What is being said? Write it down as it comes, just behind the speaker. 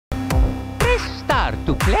Prepare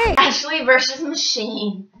to play. Ashley versus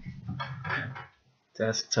Machine.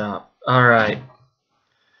 Desktop. Alright.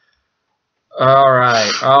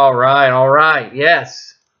 Alright.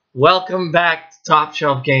 Yes. Welcome back to Top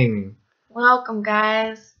Shelf Gaming. Welcome,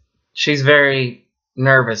 guys. She's very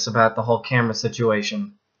nervous about the whole camera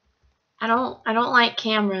situation. I don't like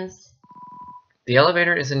cameras. The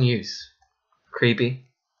elevator is in use. Creepy.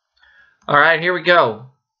 Alright, here we go.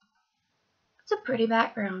 It's a pretty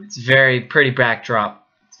background. It's a very pretty backdrop.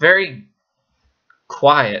 It's very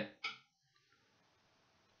quiet.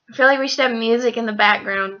 I feel like we should have music in the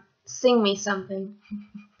background. Sing me something.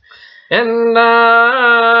 And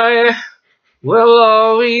I will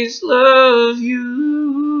always love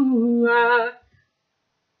you. I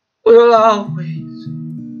will always.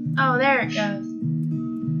 Oh, there it goes.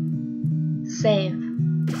 Save.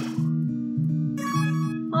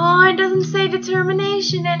 Oh, it doesn't say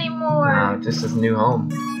determination anymore. No, it just says new home.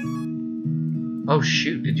 Oh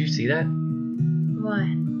shoot, did you see that? What?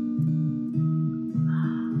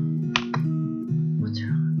 What's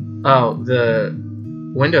wrong? Oh, the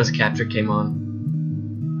Windows capture came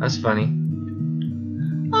on. That's funny.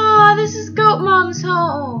 Oh, this is Goat Mom's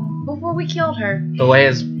home. Before we killed her.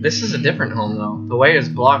 This is a different home though. The way is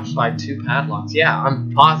blocked by 2 padlocks. Yeah,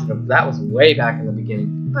 I'm positive. That was way back in the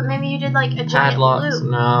beginning. But maybe you did like a giant Padlocks, loop.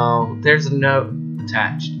 no. There's a note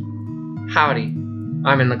attached. Howdy,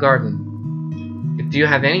 I'm in the garden. If you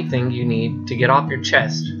have anything you need to get off your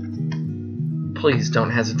chest, please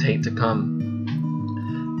don't hesitate to come.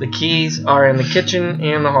 The keys are in the kitchen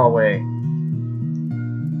and the hallway.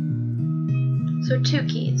 So 2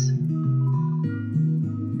 keys.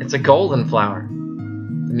 It's a golden flower.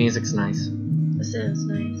 The music's nice. This is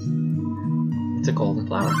nice. It's a golden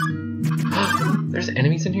flower. There's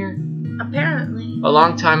enemies in here? Apparently. A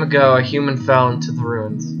long time ago, a human fell into the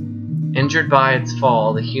ruins. Injured by its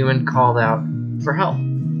fall, the human called out for help.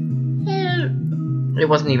 Help. It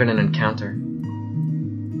wasn't even an encounter.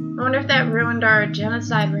 I wonder if that ruined our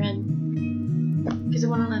genocide run. Because it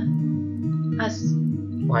wouldn't let us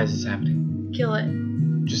Why is this happening? kill it.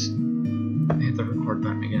 Just hit the record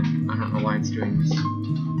button again. I don't know why it's doing this.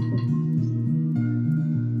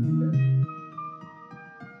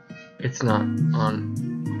 It's not on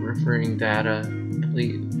referring data.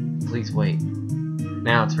 Please wait.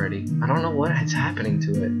 Now it's ready. I don't know what is happening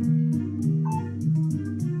to it.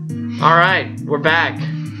 Alright, we're back.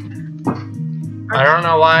 I don't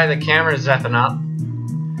know why the camera's zapping up.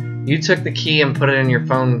 You took the key and put it in your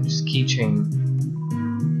phone's keychain.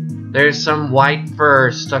 There's some white fur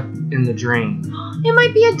stuck in the drain. It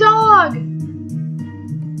might be a dog!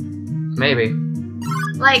 Maybe.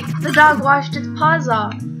 Like, the dog washed its paws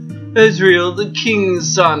off. Israel, the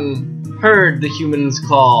king's son, heard the human's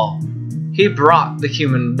call. He brought the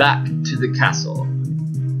human back to the castle.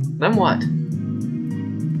 Then what?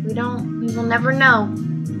 We will never know.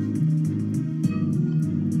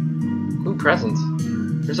 Ooh, presents.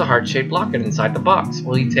 There's a heart-shaped locket inside the box.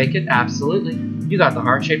 Will you take it? Absolutely. You got the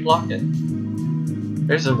heart-shaped locket.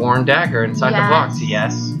 There's a worn dagger inside the box.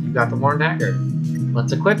 Yes, you got the worn dagger.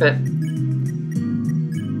 Let's equip it.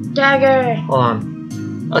 Dagger! Hold on.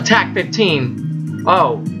 Attack 15.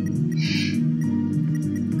 Oh.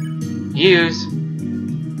 Use.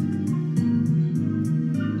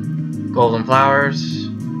 Golden flowers.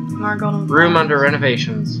 More golden flowers. Room under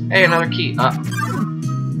renovations. Hey, another key.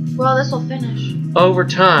 Well, this will finish. Over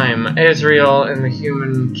time, Israel and the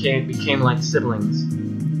human became like siblings.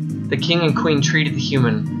 The king and queen treated the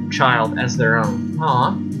human child as their own.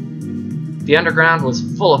 Aww. The underground was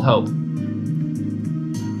full of hope. I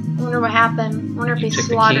wonder what happened. I wonder if he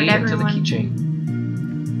slaughtered everyone. The keychain.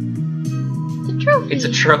 It's a trophy. It's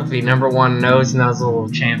a trophy. Number 1, Nose Nuzzle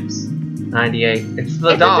Champs. 98. It's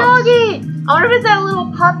the dog. It's a doggy! I wonder if it's that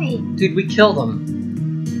little puppy. Dude, we killed them.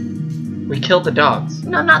 We killed the dogs.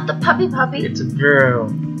 No, not the puppy. It's a girl.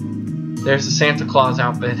 There's a Santa Claus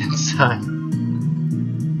outfit inside.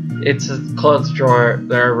 It's a clothes drawer.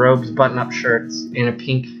 There are robes, button-up shirts, and a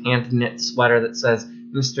pink hand-knit sweater that says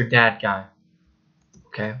Mr. Dad Guy.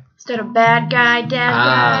 Okay. Instead of bad guy, dad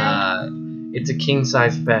guy. It's a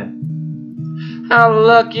king-size bed. How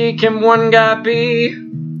lucky can one guy be?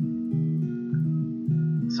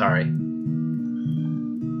 Sorry.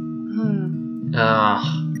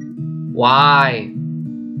 Why?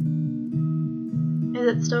 Is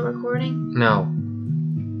it still recording? No.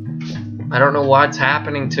 I don't know what's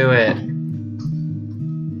happening to it.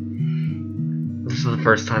 This is the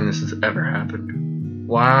first time this has ever happened.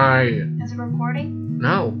 Why? Is it recording?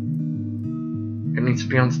 No. It needs to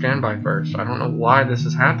be on standby first. I don't know why this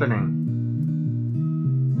is happening.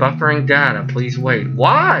 Buffering data, please wait.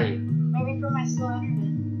 Why? Maybe for my slow internet.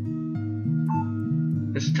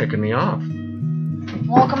 It's ticking me off.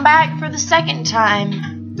 Welcome back for the second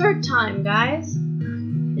time. Third time, guys.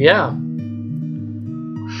 Yeah.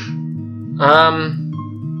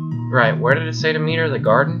 Right, where did it say to meet her? The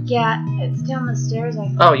garden? Yeah, it's down the stairs, I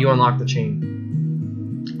think. Oh, you unlocked the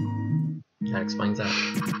chain. That explains that.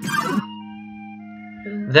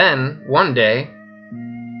 Then, one day,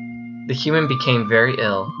 the human became very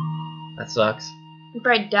ill. That sucks. He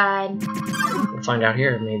probably died. We'll find out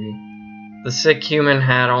here, maybe. The sick human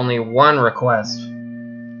had only one request.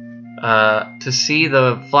 To see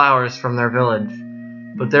the flowers from their village.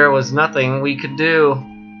 But there was nothing we could do.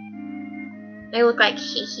 They look like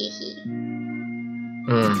hee hee hee.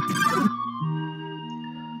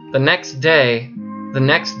 The next day,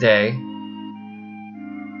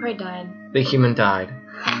 Probably died. the human died.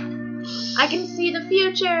 I can see the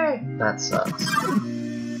future! That sucks.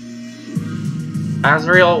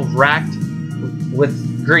 Azrael, racked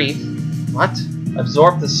with grief,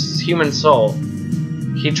 absorbed the human soul.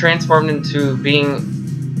 He transformed into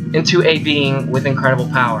a being with incredible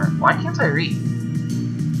power. Why can't I read?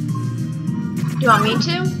 Do you want me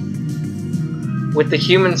to? With the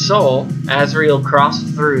human soul, Azrael crossed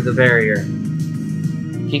through the barrier.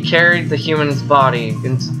 He carried the human's body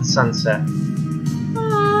into the sunset.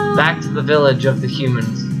 Back to the village of the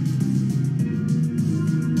humans.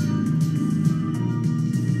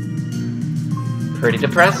 Pretty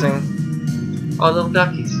depressing. Oh, little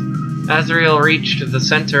duckies. Azrael reached the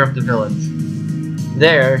center of the village.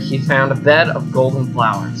 There, he found a bed of golden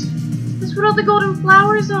flowers. That's what all the golden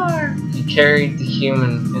flowers are. He carried the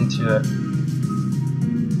human into it.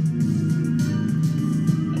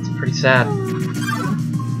 That's pretty sad.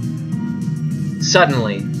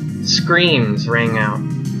 Suddenly, screams rang out.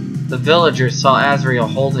 The villagers saw Azrael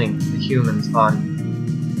holding the human's body.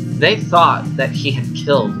 They thought that he had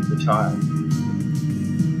killed the child.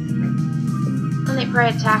 And they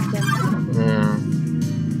probably attacked him.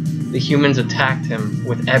 The humans attacked him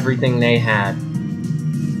with everything they had.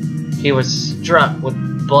 He was struck with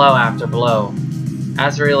blow after blow.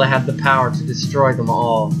 Azrael had the power to destroy them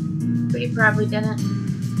all. But you probably didn't.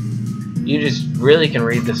 You just really can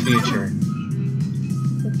read this future.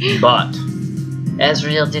 But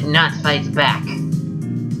Azrael did not fight back.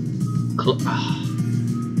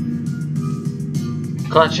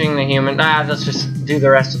 Clutching the human. Let's just do the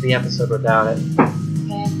rest of the episode without it.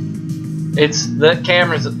 Okay. The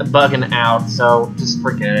camera's bugging out, so just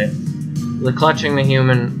forget it. Clutching the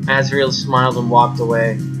human, Azrael smiled and walked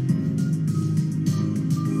away.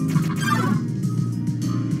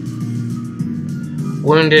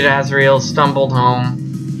 Wounded, Azrael stumbled home.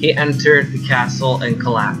 He entered the castle and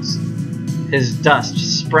collapsed. His dust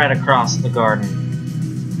spread across the garden.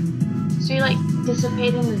 So you like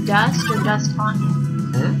dissipate in the dust or dust on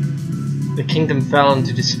him? The kingdom fell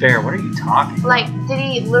into despair. What are you talking about? Like, did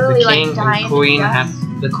he literally like die in the dust?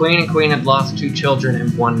 The king and queen had lost 2 children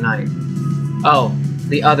in one night. Oh,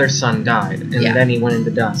 the other son died, and then he went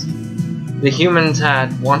into dust. The humans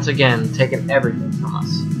had once again taken everything from us.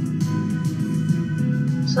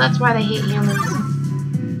 So that's why they hate humans.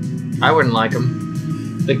 I wouldn't like them.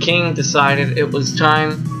 The king decided it was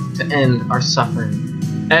time to end our suffering.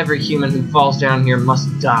 Every human who falls down here must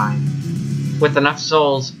die. With enough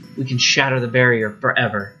souls, we can shatter the barrier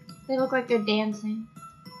forever. They look like they're dancing.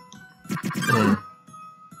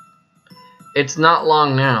 It's not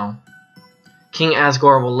long now. King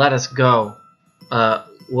Asgore will let us go.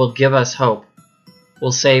 Will give us hope.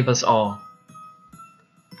 Will save us all.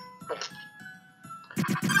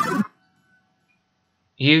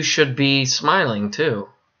 You should be smiling too.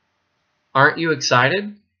 Aren't you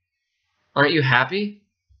excited? Aren't you happy?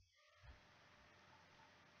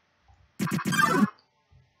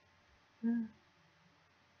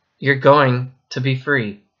 You're going to be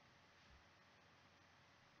free.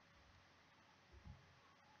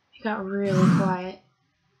 It got really quiet.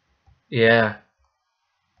 Yeah.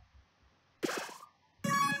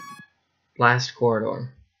 Last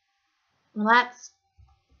corridor. Well, that's...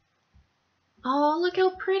 Oh, look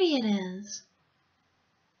how pretty it is.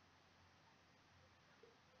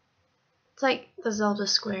 It's like the Zelda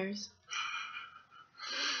squares.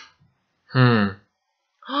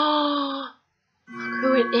 Oh, look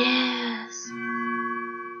who it is.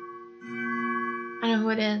 I know who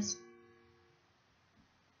it is.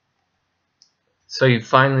 So you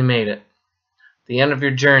finally made it. The end of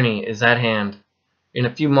your journey is at hand. In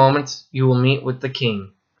a few moments, you will meet with the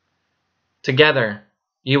king. Together,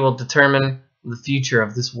 you will determine the future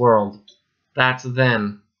of this world. That's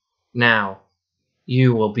then. Now,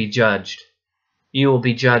 you will be judged. You will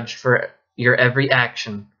be judged for your every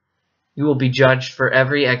action. You will be judged for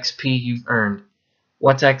every XP you've earned.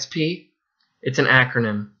 What's XP? It's an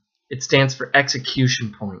acronym. It stands for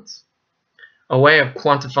execution points, a way of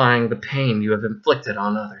quantifying the pain you have inflicted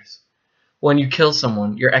on others. When you kill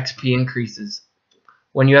someone, your XP increases.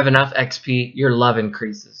 When you have enough XP, your love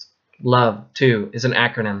increases. Love, too, is an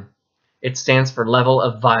acronym. It stands for level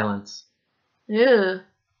of violence. Ew.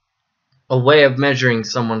 A way of measuring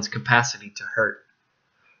someone's capacity to hurt.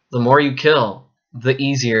 The more you kill, the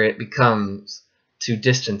easier it becomes to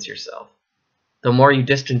distance yourself. The more you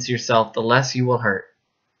distance yourself, the less you will hurt.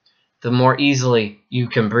 The more easily you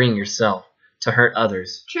can bring yourself to hurt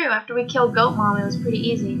others. True, after we killed Goat Mom, it was pretty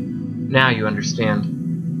easy. Now you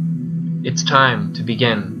understand. It's time to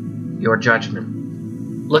begin your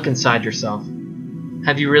judgment. Look inside yourself.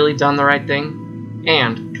 Have you really done the right thing?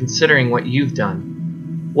 And, considering what you've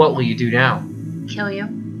done, what will you do now? Kill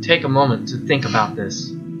you. Take a moment to think about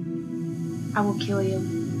this. I will kill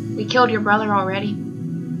you. We killed your brother already.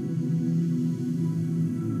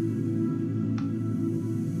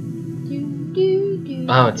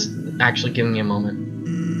 Oh, it's actually giving me a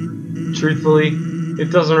moment. Truthfully,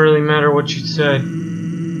 it doesn't really matter what you say.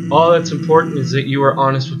 All that's important is that you are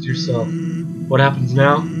honest with yourself. What happens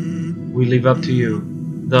now? We leave up to you.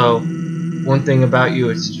 Though, one thing about you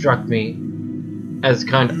has struck me as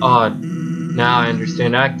kind of odd. Now I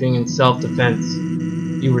understand acting in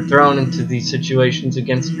self-defense. You were thrown into these situations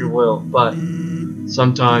against your will, but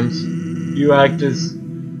sometimes you act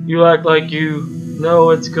like you know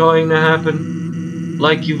what's going to happen,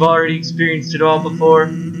 like you've already experienced it all before.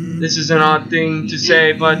 This is an odd thing to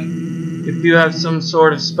say, but if you have some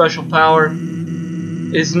sort of special power,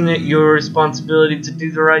 isn't it your responsibility to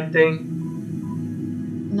do the right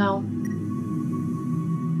thing? No.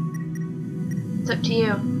 It's up to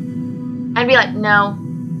you. I'd be like, no.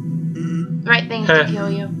 The right thing is to kill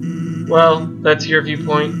you. Well, that's your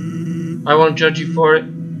viewpoint. I won't judge you for it.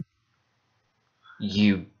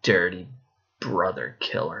 You dirty brother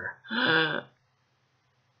killer.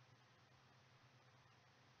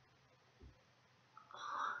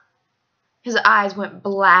 His eyes went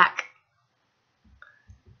black.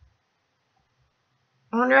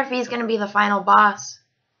 I wonder if he's going to be the final boss.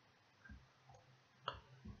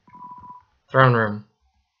 Throne room.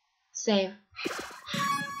 Save.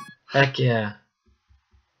 Heck yeah.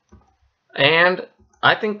 And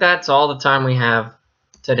I think that's all the time we have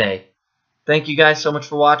today. Thank you guys so much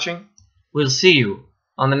for watching. We'll see you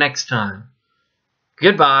on the next time.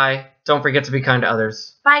 Goodbye. Don't forget to be kind to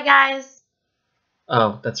others. Bye, guys.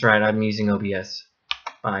 Oh, that's right. I'm using OBS.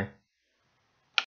 Bye.